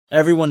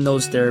Everyone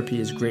knows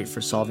therapy is great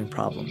for solving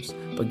problems,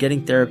 but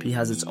getting therapy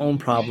has its own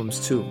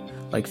problems too,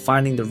 like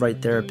finding the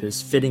right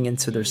therapist, fitting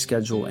into their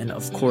schedule, and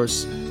of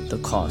course,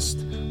 the cost.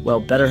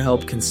 Well,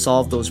 BetterHelp can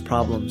solve those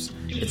problems.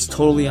 It's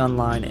totally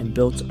online and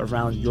built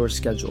around your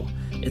schedule.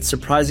 It's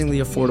surprisingly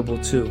affordable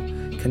too.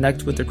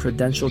 Connect with a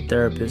credentialed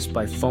therapist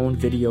by phone,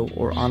 video,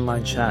 or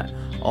online chat,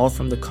 all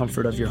from the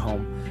comfort of your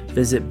home.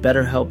 Visit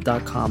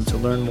BetterHelp.com to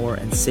learn more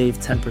and save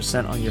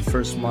 10% on your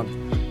first month.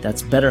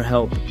 That's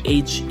BetterHelp,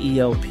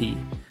 H-E-L-P.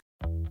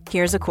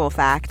 Here's a cool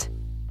fact.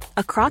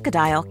 A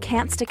crocodile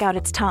can't stick out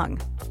its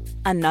tongue.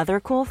 Another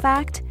cool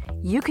fact,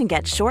 you can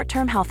get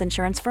short-term health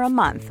insurance for a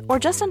month or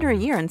just under a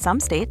year in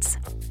some states.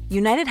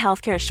 United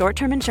Healthcare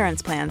short-term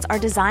insurance plans are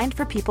designed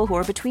for people who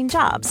are between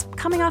jobs,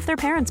 coming off their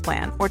parents'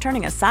 plan, or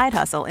turning a side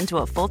hustle into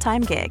a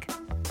full-time gig.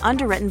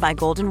 Underwritten by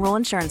Golden Rule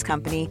Insurance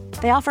Company,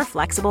 they offer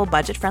flexible,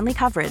 budget-friendly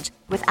coverage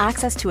with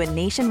access to a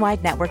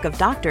nationwide network of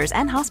doctors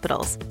and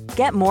hospitals.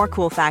 Get more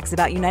cool facts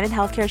about United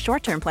Healthcare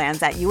short-term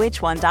plans at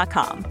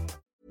uh1.com.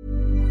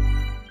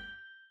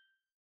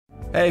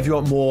 Hey, if you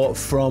want more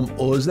from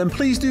us, then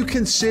please do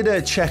consider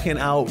checking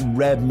out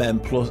Redmen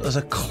Plus as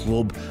a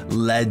club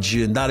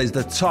legend. That is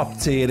the top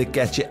tier that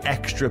gets you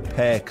extra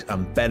perks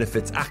and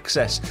benefits,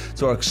 access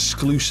to our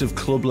exclusive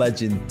Club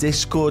Legend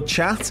Discord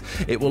chat.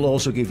 It will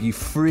also give you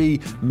free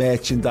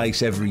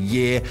merchandise every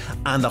year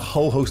and a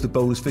whole host of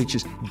bonus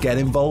features. Get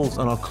involved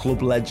on our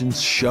Club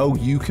Legends show.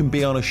 You can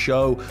be on a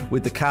show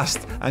with the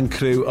cast and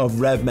crew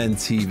of Redmen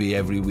TV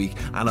every week,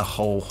 and a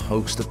whole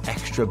host of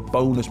extra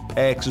bonus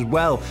perks, as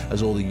well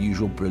as all the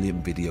usual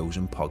brilliant videos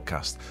and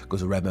podcasts. Go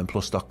to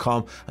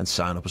redmenplus.com and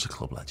sign up as a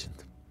club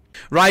legend.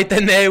 Right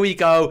then, there we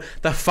go.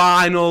 The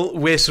final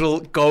whistle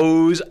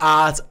goes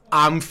at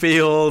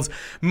Anfield.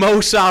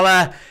 Mo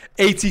Salah,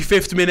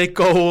 85th minute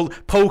goal,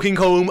 poking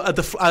home at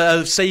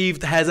the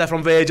saved header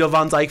from Virgil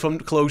van Dijk from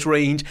close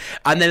range.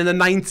 And then in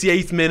the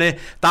 98th minute,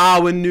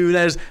 Darwin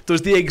Núñez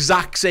does the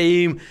exact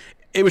same.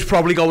 It was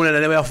probably going in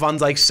anyway off Van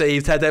Dijk's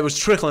saved header. It was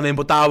trickling in,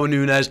 but Darwin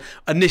Núñez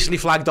initially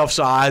flagged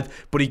offside,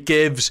 but he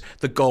gives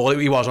the goal.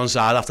 He was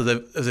onside after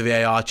the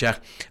VAR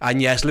check. And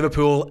yes,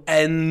 Liverpool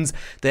end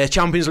their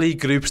Champions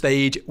League group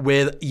stage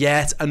with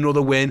yet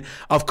another win.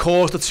 Of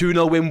course, the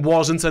 2-0 win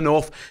wasn't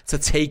enough to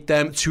take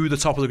them to the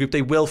top of the group.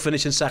 They will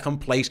finish in second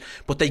place,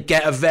 but they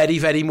get a very,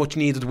 very much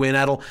needed win,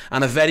 Edel,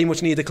 and a very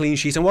much needed clean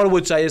sheet. And what I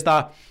would say is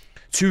that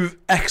two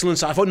excellent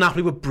sides. I thought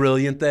Napoli were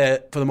brilliant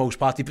there for the most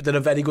part. They're a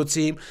very good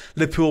team.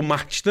 Liverpool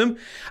matched them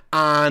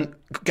and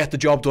get the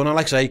job done. And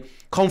like I say,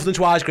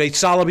 confidence-wise, great.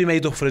 Salah will be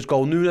made up for his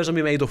goal. Núñez will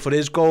be made up for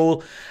his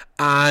goal.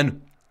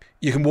 And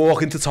you can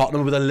walk into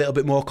Tottenham with a little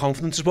bit more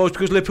confidence, I suppose,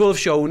 because Liverpool have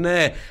shown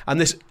there. And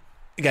this,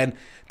 again,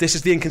 this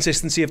is the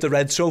inconsistency of the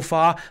Reds so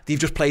far. They've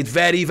just played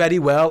very, very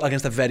well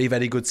against a very,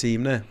 very good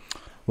team there.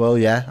 Well,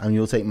 yeah, and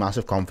you'll take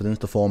massive confidence.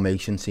 The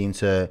formation seemed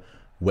to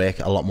work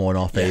a lot more in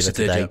our favour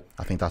today.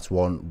 I think that's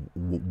one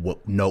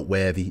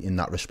noteworthy in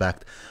that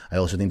respect. I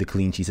also think the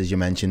clean sheet, as you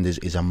mentioned,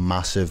 is a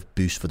massive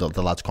boost for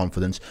the lads'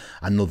 confidence.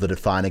 Another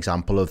fine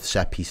example of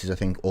set pieces, I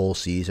think, all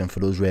season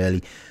for us,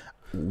 really.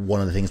 One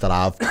of the things that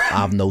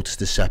I've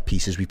noticed is set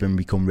pieces. We've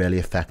become really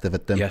effective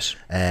at them. Yes.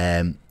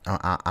 And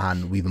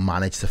we've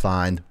managed to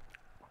find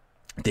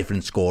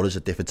different scorers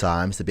at different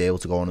times to be able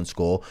to go on and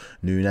score.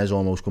 Núñez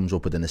almost comes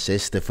up with an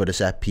assist for the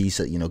set piece,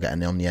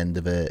 getting on the end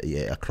of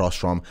a cross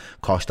from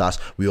Kostas.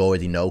 We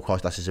already know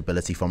Kostas'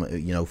 ability from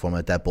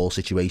a dead ball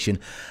situation.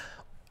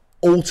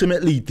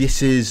 Ultimately,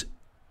 this is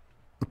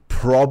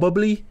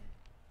probably,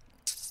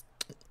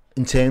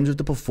 in terms of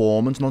the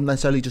performance, not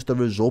necessarily just the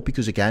result,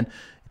 because again,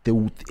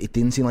 it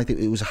didn't seem like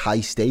it was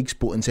high stakes,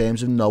 but in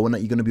terms of knowing that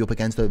you're going to be up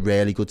against a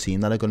really good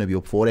team that are going to be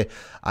up for it,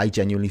 I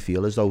genuinely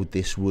feel as though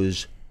this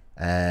was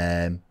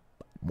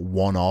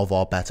one of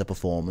our better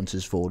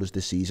performances for us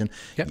this season.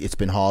 Yep. It's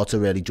been hard to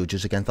really judge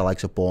us against the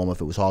likes of Bournemouth.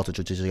 It was hard to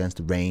judge us against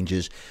the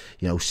Rangers.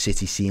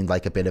 City seemed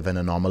like a bit of an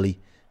anomaly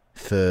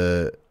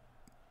for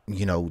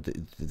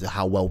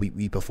how well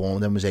we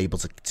performed and was able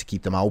to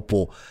keep them out.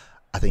 But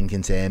I think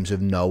in terms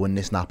of knowing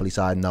this Napoli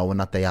side, knowing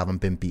that they haven't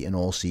been beaten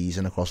all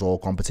season across all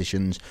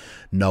competitions,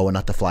 knowing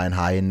that they're flying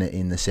high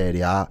in the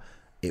Serie A,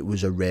 it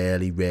was a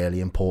really, really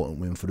important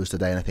win for us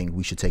today, and I think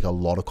we should take a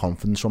lot of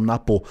confidence from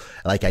that. But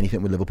like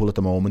anything with Liverpool at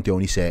the moment, the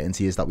only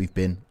certainty is that we've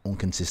been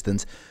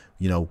inconsistent.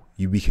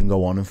 We can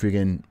go on and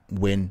friggin'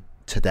 win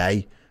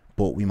today,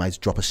 but we might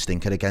drop a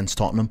stinker against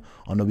Tottenham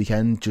on the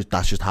weekend.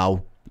 That's just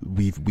how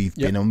we've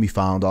been and we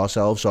found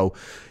ourselves. So,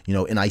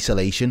 in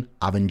isolation,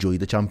 I've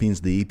enjoyed the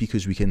Champions League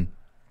because we can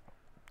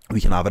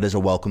have it as a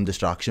welcome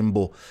distraction,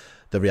 but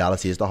the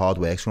reality is the hard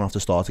work's going to have to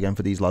start again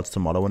for these lads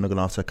tomorrow, and they're going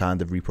to have to kind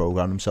of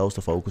reprogram themselves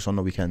to focus on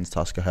the weekend's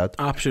task ahead.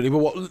 Absolutely.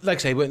 But like I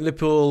say, with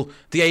Liverpool,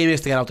 the aim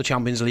is to get out the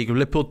Champions League.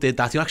 Liverpool did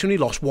that. They actually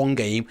lost one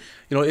game.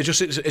 It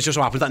just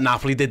so happens that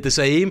Napoli did the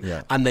same,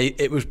 and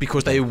it was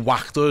because they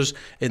whacked us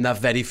in that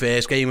very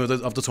first game of the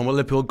tournament.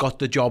 Liverpool got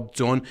the job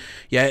done.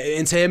 Yeah,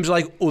 in terms of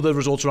like other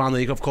results around the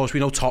league, of course,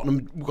 we know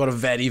Tottenham got a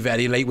very,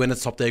 very late win at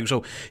the top there.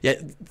 So yeah,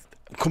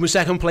 coming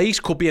second place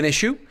could be an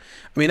issue.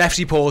 I mean,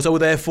 FC Porto were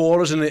there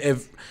for us, and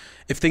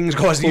if if things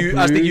go as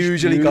they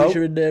usually go.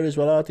 Are in there as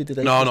well, aren't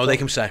they? No, they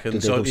come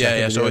second. So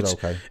yeah. So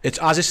it's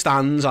as it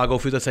stands. I'll go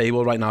through the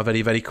table right now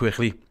very, very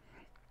quickly.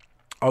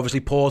 Obviously,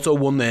 Porto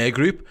won their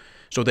group,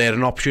 so they're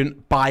an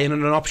option. Bayern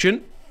are an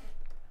option.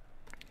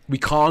 We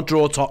can't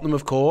draw Tottenham,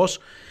 of course.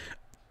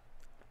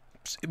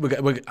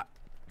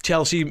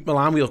 Chelsea,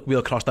 Milan,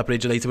 we'll cross that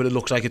bridge later, but it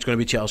looks like it's going to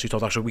be Chelsea,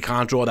 Tottenham. So we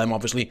can't draw them,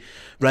 obviously.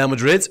 Real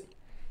Madrid,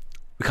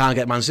 we can't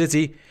get Man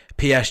City.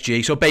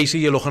 PSG. So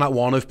basically, you're looking at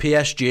one of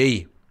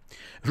PSG,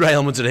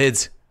 Real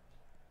Madrid,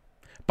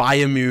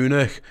 Bayern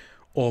Munich,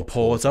 or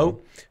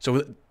Porto.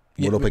 So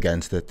we're up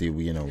against it,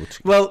 you know.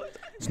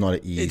 It's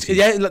not easy.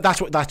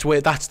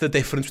 That's the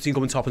difference between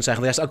coming top and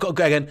second. Yes,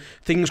 again,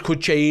 things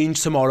could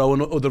change tomorrow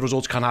and other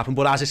results can happen,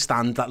 but as it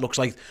stands, that looks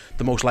like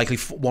the most likely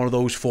one of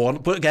those four.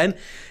 But again,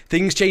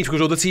 things change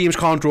because other teams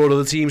can't draw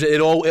other teams.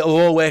 It'll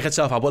all work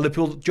itself out. But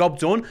Liverpool, job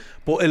done.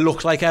 But it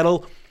looks like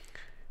it's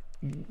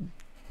going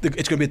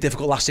to be a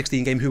difficult last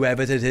 16 game,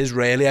 whoever it is,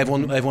 really.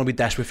 Everyone will be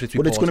desperate for it to be.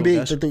 But it's going to be,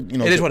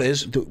 it is what it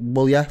is.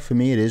 Well, yeah, for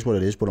me it is what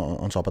it is. But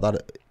on top of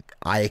that,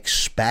 I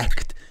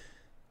expect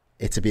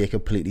it to be a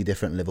completely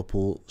different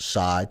Liverpool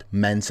side,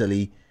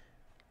 mentally,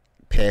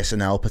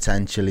 personnel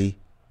potentially,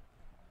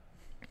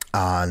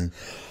 and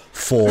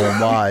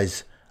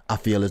form-wise. I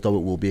feel as though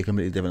it will be a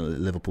completely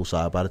different Liverpool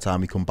side by the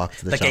time we come back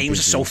to the Champions League. Games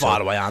are so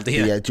far away, aren't they?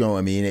 Yeah, do you know what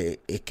I mean?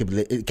 It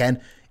could,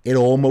 again, it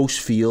almost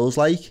feels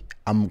like,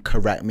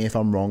 correct me if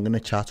I'm wrong in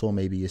the chat or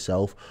maybe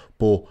yourself,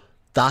 but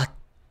that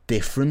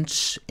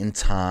difference in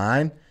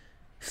time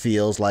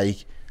feels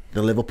like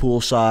the Liverpool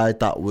side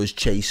that was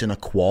chasing a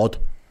quad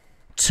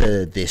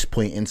to this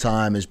point in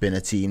time has been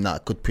a team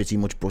that could pretty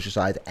much brush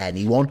aside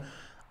anyone,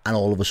 and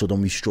all of a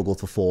sudden we struggle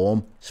for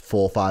form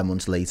 4 or 5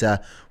 months later.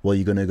 Well,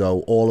 you're going to go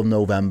all of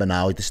November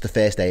now. This is the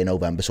first day of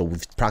November, so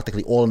we've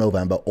practically all of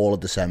November, all of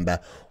December,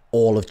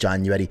 all of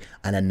January,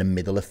 and then the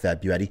middle of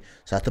February.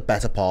 So that's the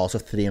better part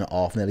of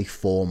 3.5, nearly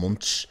 4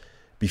 months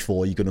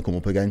before you're going to come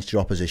up against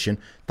your opposition.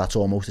 That's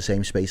almost the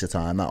same space of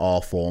time that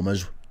our form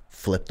has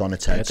flipped on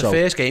its head. The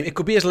first game, it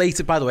could be as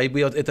late, by the way,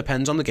 it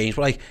depends on the games,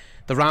 but like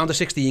the round of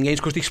 16 games,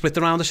 because they split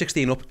the round of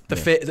 16 up,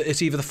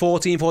 it's either the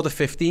 14th or the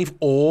 15th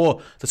or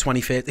the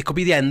 25th. It could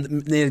be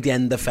near the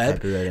end of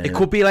Feb. It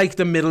could be like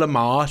the middle of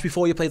March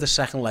before you play the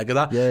second leg of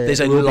that.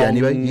 There's a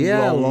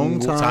long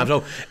time.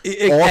 So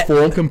our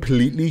form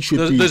completely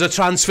should be. There's a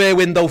transfer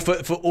window for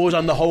us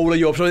and the whole of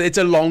Europe, so it's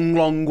a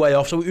long way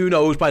off. So who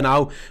knows by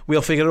now?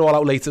 We'll figure it all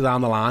out later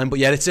down the line. But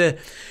yeah,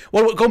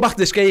 going back to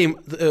this game,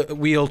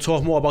 we'll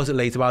talk more about it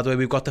later, by the way.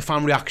 We've got the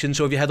fan reaction,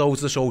 so if you head over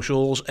to the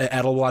socials,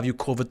 Errol will have you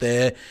covered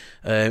there.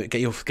 Get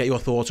your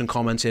thoughts and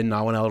comments in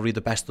now, and I'll read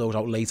the best of those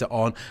out later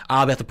on.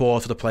 I'll be at the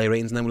board for the player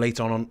ratings, and then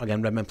later on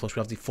again, Redmen Plus, we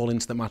have the full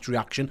instant match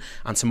reaction,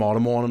 and tomorrow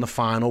morning the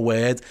final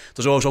word.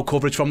 There's also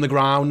coverage from the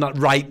ground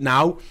right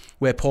now,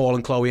 where Paul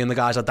and Chloe and the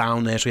guys are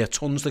down there, so you have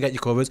tons to get you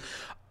covered,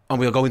 and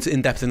we'll go into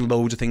in-depth in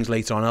loads of things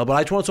later on. But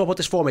I just want to talk about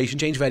this formation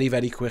change very,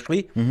 very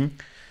quickly.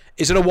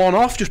 Is it a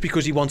one-off just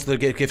because he wanted to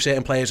give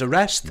certain players a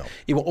rest? No.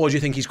 Or do you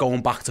think he's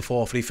going back to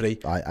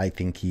 4-3-3? I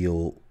think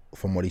he'll,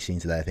 from what he's seen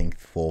today, I think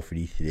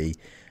 4-3-3.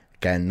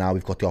 Again, now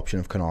we've got the option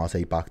of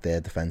Konate back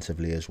there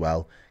defensively as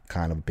well,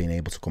 kind of being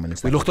able to come in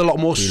and we looked a lot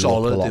more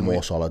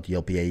solid. Solid.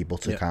 You'll be able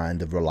to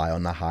kind of rely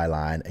on the high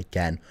line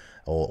again,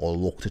 or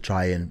look to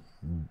try and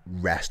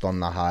rest on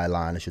the high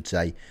line, I should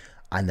say.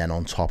 And then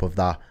on top of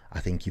that,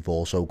 I think you've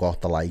also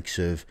got the likes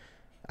of,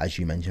 as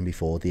you mentioned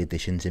before, the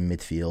additions in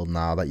midfield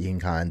now that you can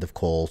kind of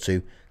call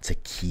to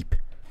keep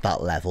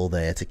that level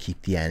there, to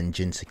keep the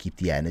engine, to keep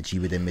the energy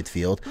within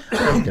midfield.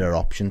 I think there are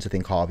options. I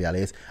think Harvey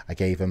Elliott, I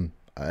gave him,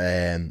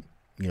 I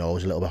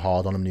was a little bit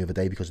hard on him the other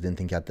day because I didn't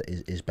think he had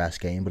his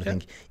best game, but I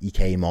think he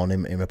came on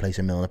in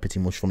replacing Milner pretty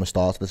much from the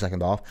start of the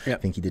second half. I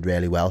think he did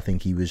really well. I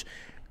think he was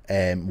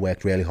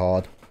worked really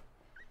hard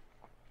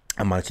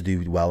and managed to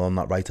do well on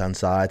that right-hand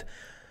side.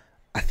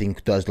 I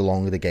think as the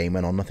longer the game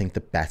went on, I think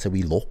the better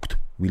we looked.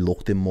 We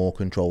looked in more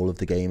control of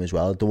the game as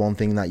well. The one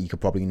thing that you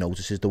could probably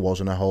notice is there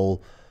wasn't a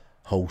whole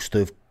host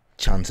of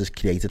chances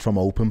created from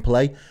open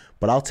play.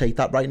 But I'll take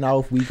that right now.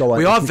 If we go,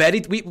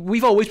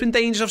 we've always been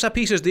dangerous of set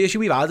pieces. The issue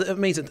we've had,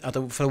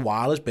 for a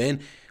while, has been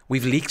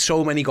we've leaked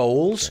so many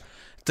goals.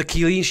 The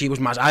clean sheet was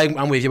massive.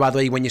 I'm with you, by the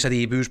way, when you said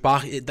Ibu's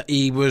back.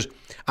 He was, and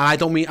I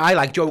don't mean, I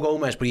like Joe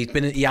Gomez, but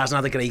he hasn't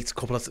had a great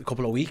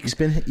couple of weeks. He's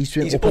been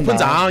up and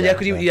down,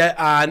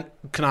 and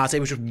Konate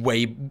was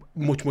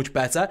just much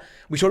better.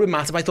 We saw it with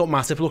Matip. I thought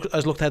Matip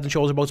has looked head and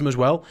shoulders above him as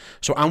well.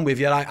 So I'm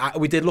with you.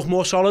 We did look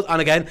more solid, and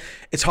again,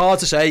 it's hard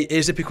to say,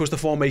 is it because the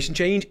formation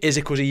change? Is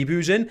it because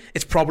Ibu's in?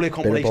 It's probably a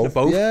combination of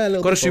both.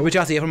 Got a super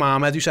chat here from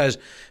Ahmed who says,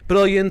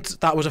 brilliant,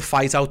 that was a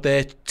fight out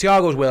there.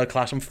 Thiago's world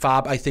class, and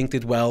Fab, I think,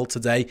 did well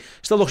today.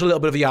 Still looks a little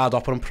bit of a yard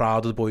up, but I'm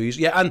proud of the boys.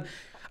 Yeah, and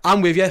I'm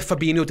with you.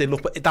 Fabinho did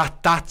look, but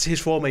that's his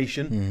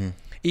formation.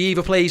 He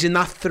either plays in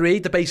that 3,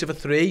 the base of a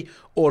 3,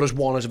 or as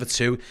 1 as of a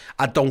 2.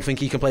 I don't think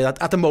he can play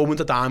that at the moment.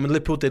 At Diamond,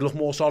 Liverpool did look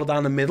more solid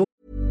down the middle.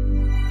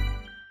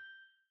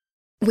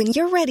 When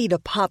you're ready to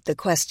pop the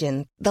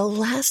question, the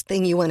last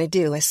thing you want to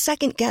do is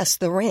second guess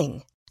the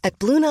ring. At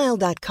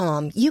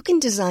BlueNile.com, you can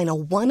design a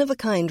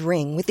one-of-a-kind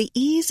ring with the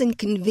ease and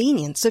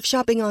convenience of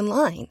shopping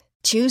online.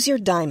 Choose your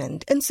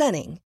diamond and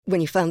setting. When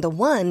you find the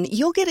one,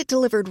 you'll get it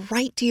delivered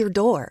right to your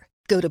door.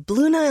 Go to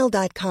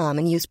BlueNile.com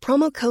and use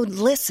promo code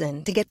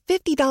LISTEN to get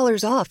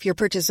 $50 off your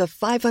purchase of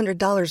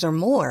 $500 or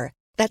more.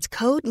 That's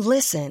code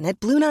LISTEN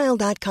at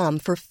BlueNile.com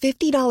for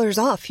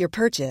 $50 off your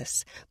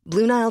purchase.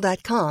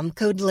 BlueNile.com,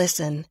 code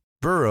LISTEN.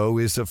 Burrow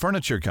is a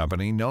furniture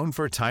company known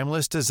for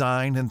timeless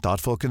design and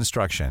thoughtful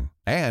construction,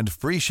 and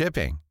free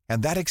shipping,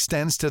 and that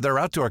extends to their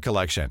outdoor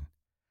collection.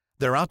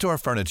 Their outdoor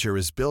furniture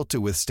is built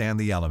to withstand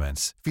the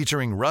elements,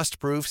 featuring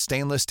rust-proof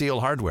stainless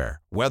steel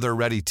hardware,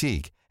 weather-ready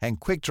teak, and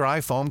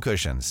quick-dry foam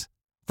cushions.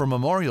 For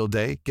Memorial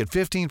Day, get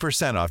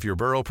 15% off your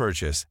Burrow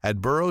purchase at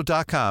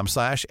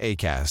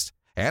burrow.com/ACAST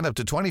and up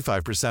to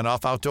 25%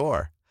 off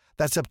outdoor.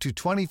 That's up to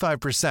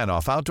 25%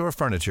 off outdoor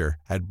furniture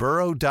at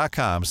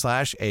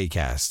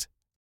burrow.com/ACAST.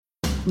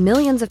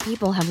 Millions of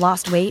people have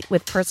lost weight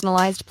with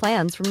personalized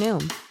plans from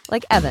Noom.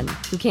 Like Evan,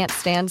 who can't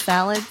stand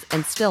salads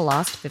and still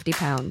lost 50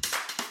 pounds.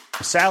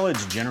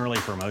 Salads generally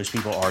for most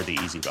people are the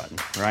easy button,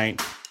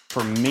 right?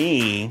 For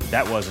me,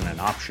 that wasn't an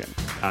option.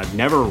 I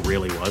never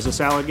really was a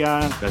salad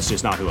guy. That's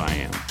just not who I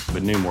am.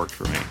 But Noom worked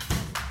for me.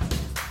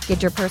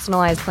 Get your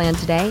personalized plan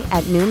today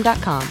at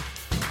Noom.com.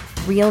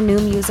 Real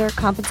Noom user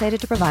compensated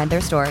to provide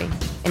their story.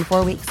 In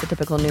 4 weeks, the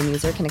typical Noom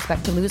user can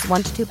expect to lose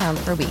 1 to 2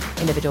 pounds per week.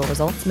 Individual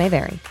results may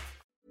vary.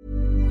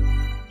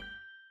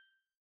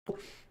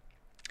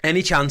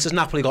 Any chances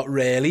Napoli got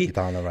really?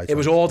 Down the right it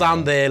was all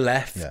down their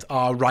left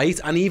or right,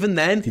 and even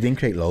then he didn't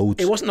create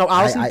loads. It wasn't. No,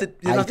 Alisson he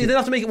didn't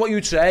have to make it what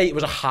you'd say. It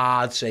was a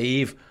hard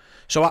save.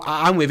 So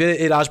I'm with you.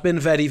 It has been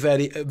very,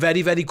 very,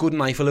 very, very good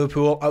night for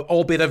Liverpool,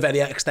 albeit a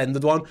very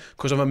extended one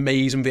because of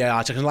amazing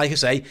VAR checks. And like I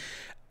say,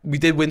 we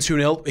did win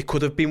 2-0. It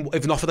could have been,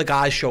 if not for the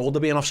guy's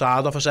shoulder being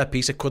offside off a set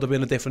piece, it could have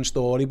been a different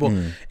story. But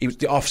he was,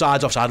 the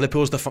offside.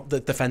 Liverpool's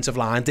the defensive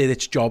line did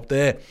its job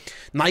there.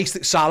 Nice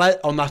that Salah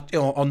on that,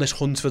 on this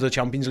hunt for the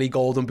Champions League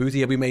Golden Boot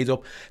here we made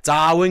up.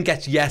 Darwin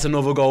gets yet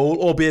another goal,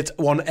 albeit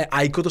one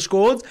I could have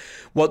scored.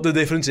 What the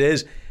difference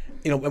is,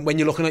 when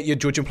you're looking at your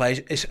judging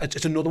players,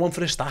 it's another one for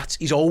his stats.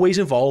 He's always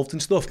involved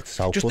and stuff.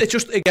 It's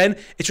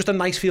just a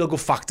nice feel-good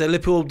factor.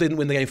 Liverpool didn't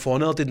win the game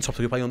 4-0, didn't top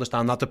the group. I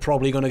understand that. They're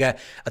probably going to get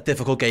a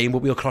difficult game,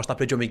 but we'll cross that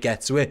bridge when we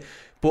get to it.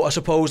 But I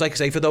suppose, like I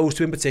say, for those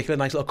two in particular, a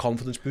nice little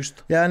confidence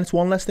boost. Yeah, and it's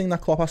one less thing that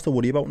Klopp has to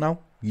worry about now.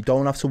 You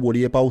don't have to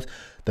worry about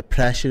the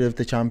pressure of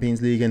the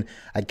Champions League. And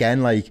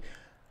again,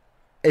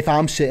 if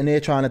I'm sitting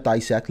here trying to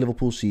dissect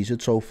Liverpool's season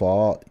so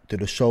far,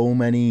 there are so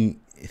many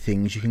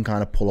things you can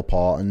kind of pull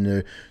apart,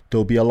 and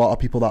there'll be a lot of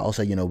people that'll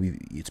say,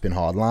 it's been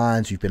hard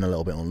lines, we've been a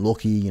little bit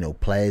unlucky,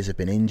 players have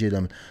been injured,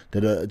 and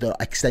there are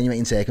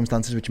extenuating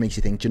circumstances which makes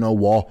you think, you know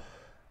what,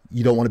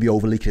 you don't want to be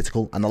overly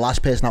critical. And the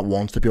last person that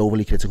wants to be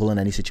overly critical in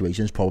any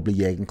situation is probably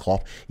Jurgen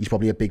Klopp. He's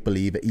probably a big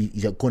believer.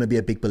 He's going to be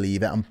a big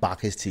believer and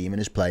back his team and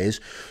his players.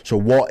 So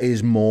what's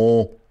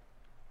the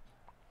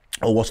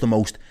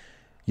most,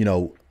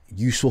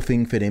 useful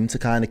thing for him to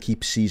kind of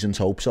keep season's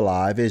hopes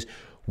alive is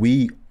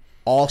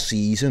our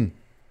season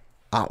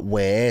at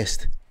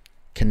worst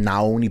can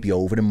now only be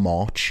over in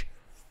March.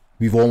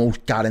 We've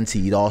almost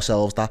guaranteed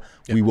ourselves that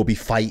we will be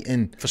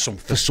fighting for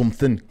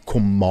something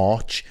come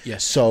March.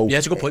 Yes. So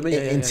it's a good point,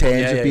 mate. In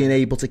terms of being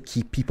able to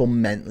keep people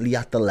mentally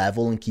at the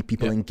level and keep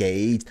people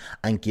engaged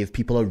and give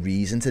people a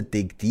reason to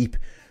dig deep,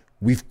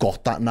 we've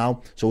got that now.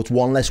 So it's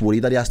one less worry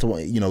that he has to,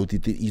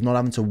 he's not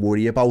having to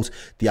worry about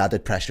the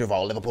added pressure of,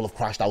 Liverpool have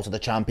crashed out of the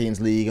Champions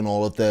League and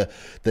all of the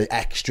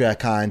extra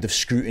kind of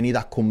scrutiny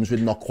that comes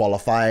with not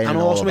qualifying. And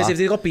also, if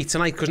they got beat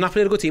tonight, because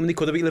Napoli are a good team and they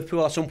could have beat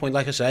Liverpool at some point,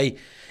 like I say,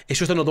 it's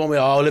just another one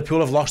where, Liverpool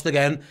have lost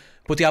again,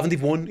 but they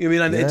haven't won.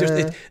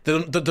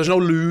 There's no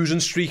losing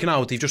streaking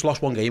out. They've just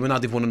lost one game and now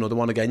they've won another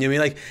one again.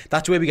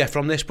 That's where we get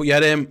from this. But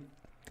and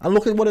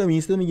look at what it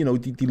means to them.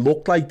 They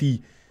look like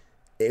they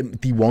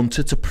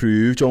wanted to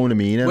prove, do you know what I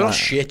mean? Well,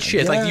 shit.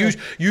 Yeah. Like,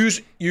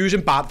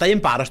 they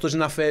embarrassed us in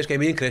that first game.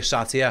 Me and Chris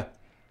sat here,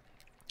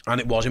 and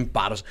it was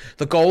embarrassing.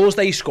 The goals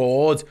they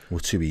scored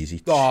were too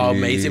easy.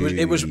 Mate,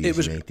 it was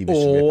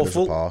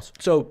awful.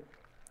 So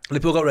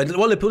Liverpool got ready.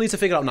 What Liverpool needs to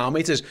figure out now,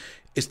 mate, is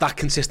that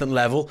consistent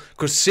level.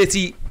 Because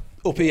City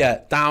up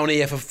here, down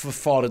here for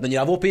Forest, then you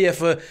have up here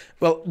for,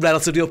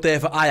 relatively up there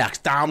for Ajax,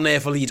 down there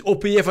for Leeds,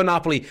 up here for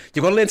Napoli.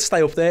 You've got to learn to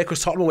stay up there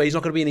because Tottenham away is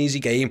not going to be an easy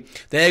game.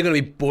 They're going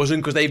to be buzzing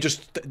because they've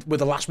just,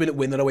 with the last minute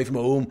winner away from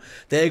home,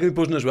 they're going to be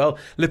buzzing as well.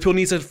 Liverpool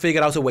needs to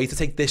figure out a way to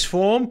take this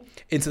form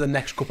into the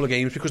next couple of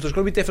games because there's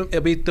going to be different,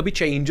 there'll be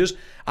changes.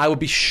 I would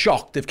be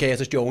shocked if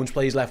Curtis Jones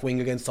plays left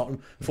wing against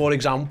Tottenham, for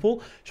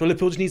example. So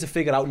Liverpool just need to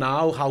figure out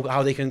now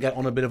how they can get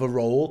on a bit of a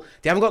roll.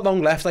 They haven't got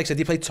long left. Like I said,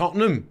 they play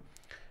Tottenham,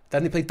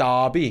 then they play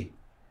Derby.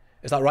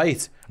 Is that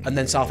right? And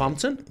then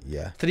Southampton.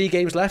 Yeah. 3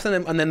 games left,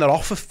 and then they're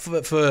off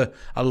for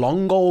a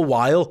long old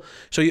while.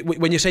 So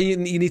when you're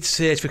saying you need to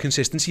search for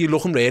consistency, you're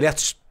looking really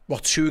at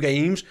 2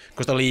 games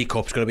because the League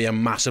Cup's going to be a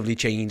massively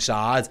changed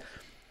side.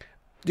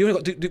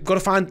 You've got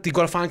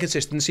to find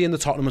consistency in the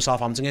Tottenham and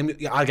Southampton game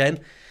again.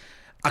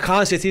 I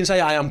can't sit here and say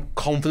I am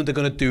confident they're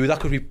going to do that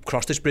because we've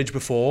crossed this bridge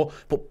before.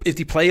 But if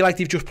they play like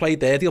they've just played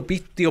there, they'll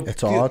get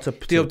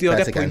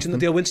points and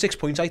they'll win 6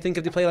 points. I think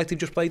if they play like they've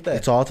just played there,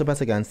 it's hard to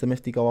bet against them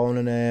if they go on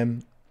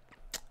and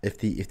if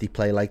they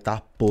play like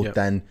that. But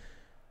then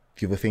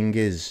the other thing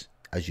is,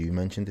 as you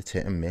mentioned, it's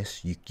hit and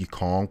miss. You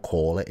can't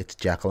call it. It's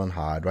Jekyll and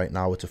Hyde right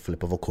now. It's a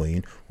flip of a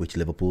coin, which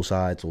Liverpool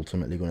side's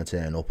ultimately going to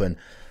turn up. And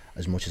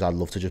as much as I'd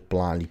love to just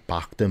blindly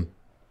back them,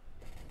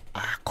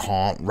 I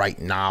can't right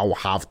now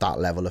have that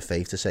level of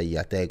faith to say,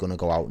 yeah, they're going to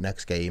go out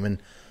next game and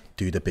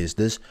do the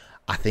business.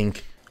 I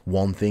think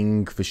one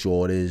thing for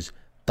sure is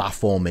that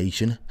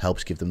formation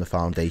helps give them the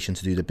foundation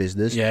to do the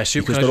business. Yeah,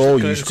 super. Because they're all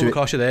used to it.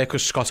 Across you there,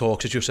 because Scott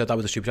Hawkes has just said that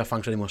with the super chat.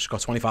 Thanks very much,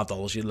 Scott.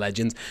 $25, you're a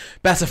legend.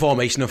 Better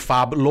formation of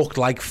Fab, looked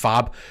like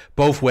Fab.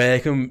 Both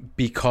working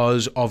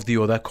because of the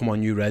other. Come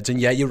on, you Reds. And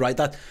yeah, you're right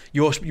that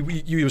you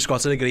and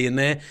Scott are agreeing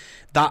there.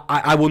 That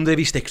I wonder if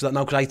he sticks to that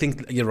now, because I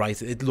think you're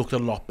right. It looked a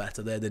lot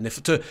better there. Than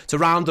if to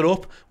round it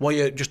up, what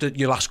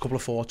your last couple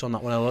of thoughts on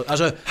that one?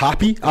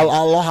 Happy.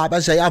 I'll happy. I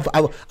say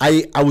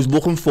I was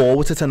looking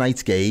forward to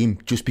tonight's game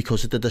just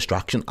because of the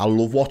distraction. I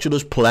love watching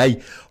us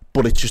play,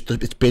 but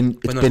it's been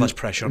less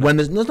pressure. When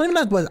there's not even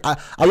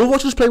that. I love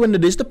watching us play when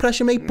there is the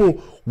pressure, mate. But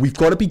we've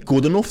got to be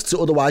good enough to,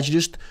 otherwise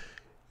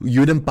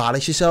you'd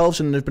embarrass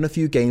yourselves. And there's been a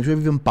few games where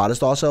we've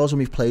embarrassed ourselves and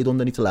we've played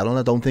underneath the level. And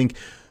I don't think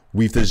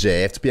we've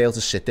deserved to be able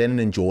to sit there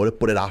and enjoy it,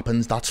 but it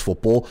happens. That's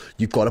football.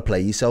 You've got to play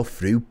yourself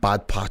through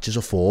bad patches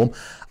of form,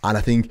 and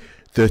I think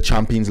the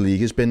Champions League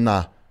has been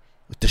that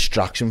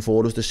distraction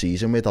for us this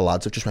season, where the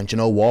lads have just went, you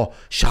know what,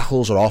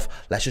 shackles are off,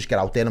 let's just get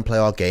out there and play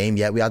our game.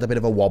 Yeah, we had a bit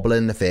of a wobble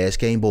in the first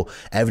game, but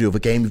every other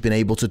game we've been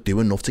able to do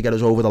enough to get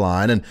us over the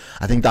line, and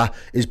I think that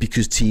is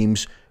because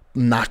teams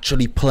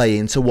naturally play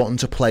into wanting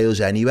to play us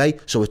anyway,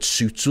 so it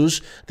suits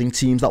us. I think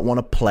teams that want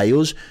to play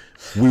us,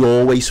 we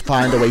always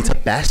find a way to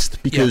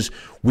best, because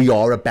we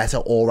are a better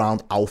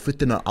all-round outfit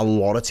than a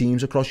lot of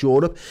teams across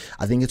Europe.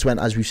 I think it's when,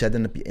 as we've said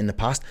in the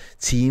past,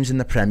 teams in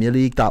the Premier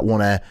League that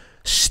want to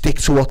stick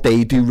to what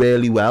they do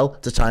really well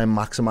to try and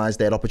maximise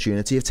their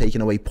opportunity of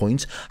taking away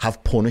points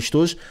have punished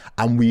us,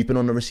 and we've been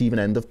on the receiving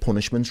end of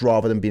punishments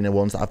rather than being the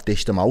ones that have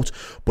dished them out.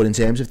 But in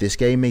terms of this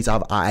game, mate,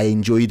 I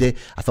enjoyed it.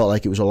 I felt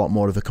like it was a lot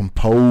more of a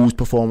composed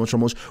performance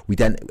from us.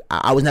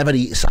 I was never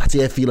sat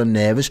here feeling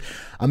nervous,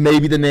 and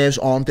maybe the nerves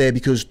aren't there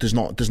because there's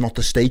not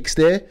the stakes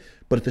there.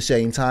 But at the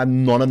same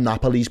time, none of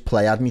Napoli's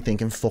play had me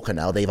thinking, fucking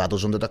hell, they've had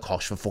us under the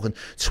cosh for fucking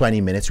 20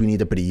 minutes. We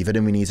need a breather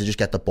and we need to just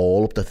get the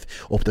ball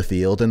up the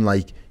field and,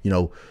 like, you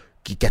know,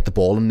 get the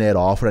ball in there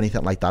off or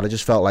anything like that. I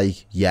just felt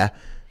like,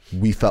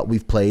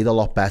 we've played a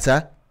lot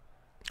better.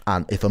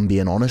 And if I'm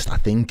being honest,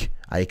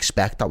 I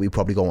expect that we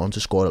probably go on to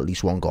score at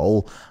least one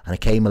goal. And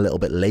it came a little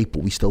bit late,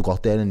 but we still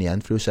got there in the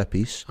end through a set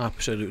piece.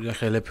 Absolutely.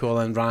 Okay, Liverpool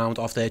then round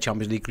off their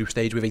Champions League group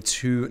stage with a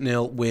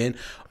 2-0 win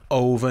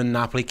over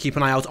Napoli. Keep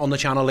an eye out on the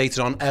channel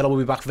later on. Errol will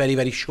be back very,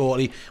 very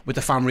shortly with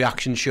the fan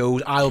reaction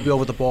shows. I'll be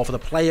over the ball for the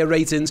player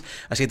ratings.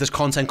 I see there's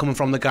content coming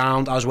from the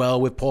ground as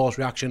well with Paul's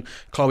reaction.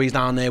 Chloe's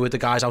down there with the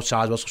guys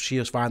outside as well, so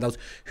she'll find out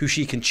who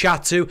she can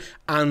chat to.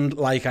 And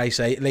like I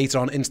say, later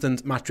on,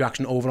 instant match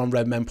reaction over on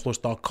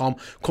redmenplus.com.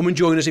 Come and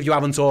join us if you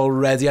haven't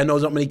already. I know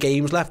there's not many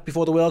games left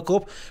before the World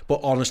Cup, but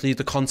honestly,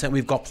 the content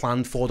we've got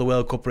planned for the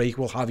World Cup break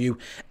will have you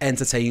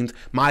entertained.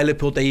 My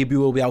Liverpool debut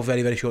will be out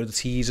very, very shortly. The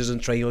teasers and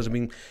trailers have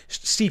been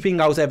seeping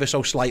out ever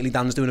so slightly.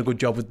 Dan's doing a good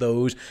job with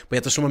those.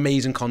 But there's some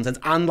amazing content,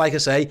 and like I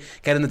say,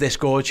 get in the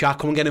Discord chat,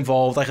 come and get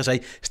involved. Like I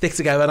say, stick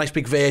together, a nice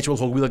big virtual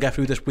hug. We'll get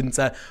through this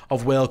winter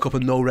of World Cup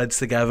and no Reds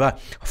together.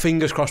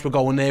 Fingers crossed we're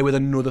going there with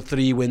another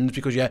 3 wins,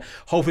 because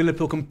hopefully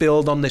Liverpool can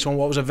build on this one.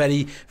 What was a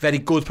very, very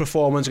good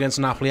performance against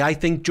Napoli. I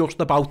think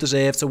just about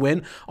deserved to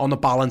win on the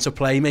balance of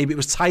play. Maybe it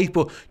was tight,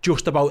 but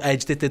just about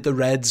edged it, did the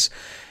Reds.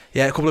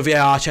 Yeah, a couple of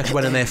VAR checks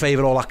went in their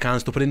favour, all that kind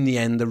of stuff, but in the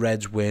end the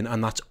Reds win,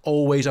 and that's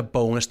always a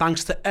bonus.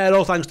 Thanks to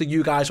Errol, thanks to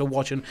you guys for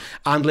watching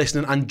and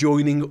listening and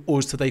joining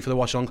us today for the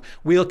watch along.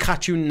 We'll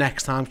catch you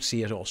next time.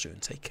 See you all soon.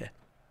 Take care.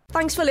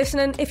 Thanks for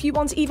listening. If you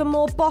want even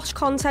more Bosch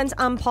content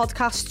and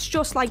podcasts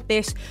just like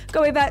this,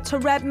 go over to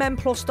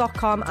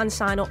redmenplus.com and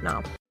sign up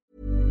now.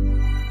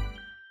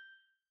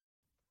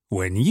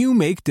 When you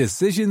make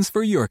decisions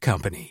for your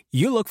company,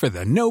 you look for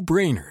the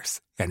no-brainers.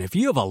 And if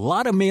you have a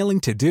lot of mailing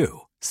to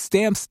do,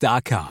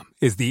 Stamps.com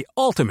is the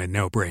ultimate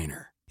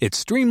no-brainer. It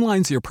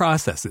streamlines your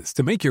processes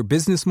to make your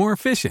business more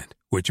efficient,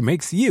 which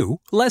makes you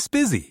less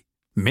busy.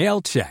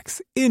 Mail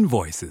checks,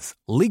 invoices,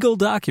 legal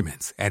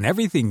documents, and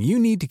everything you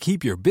need to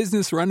keep your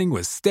business running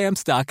with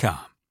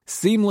Stamps.com.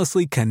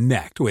 Seamlessly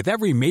connect with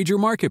every major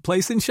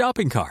marketplace and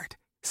shopping cart.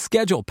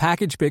 Schedule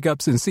package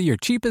pickups and see your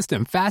cheapest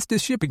and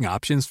fastest shipping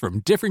options from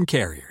different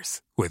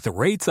carriers, with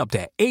rates up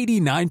to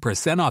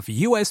 89% off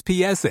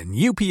USPS and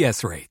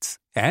UPS rates.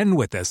 And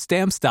with the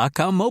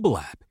Stamps.com mobile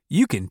app,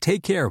 you can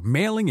take care of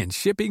mailing and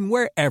shipping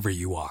wherever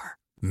you are.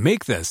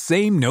 Make the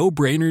same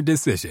no-brainer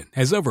decision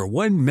as over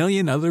 1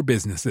 million other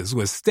businesses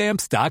with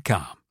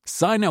Stamps.com.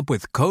 Sign up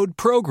with code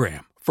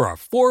PROGRAM for a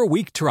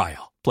 4-week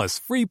trial, plus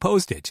free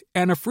postage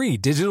and a free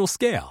digital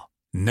scale.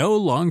 No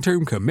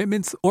long-term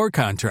commitments or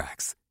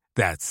contracts.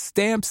 That's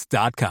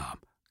Stamps.com.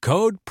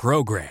 Code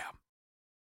PROGRAM.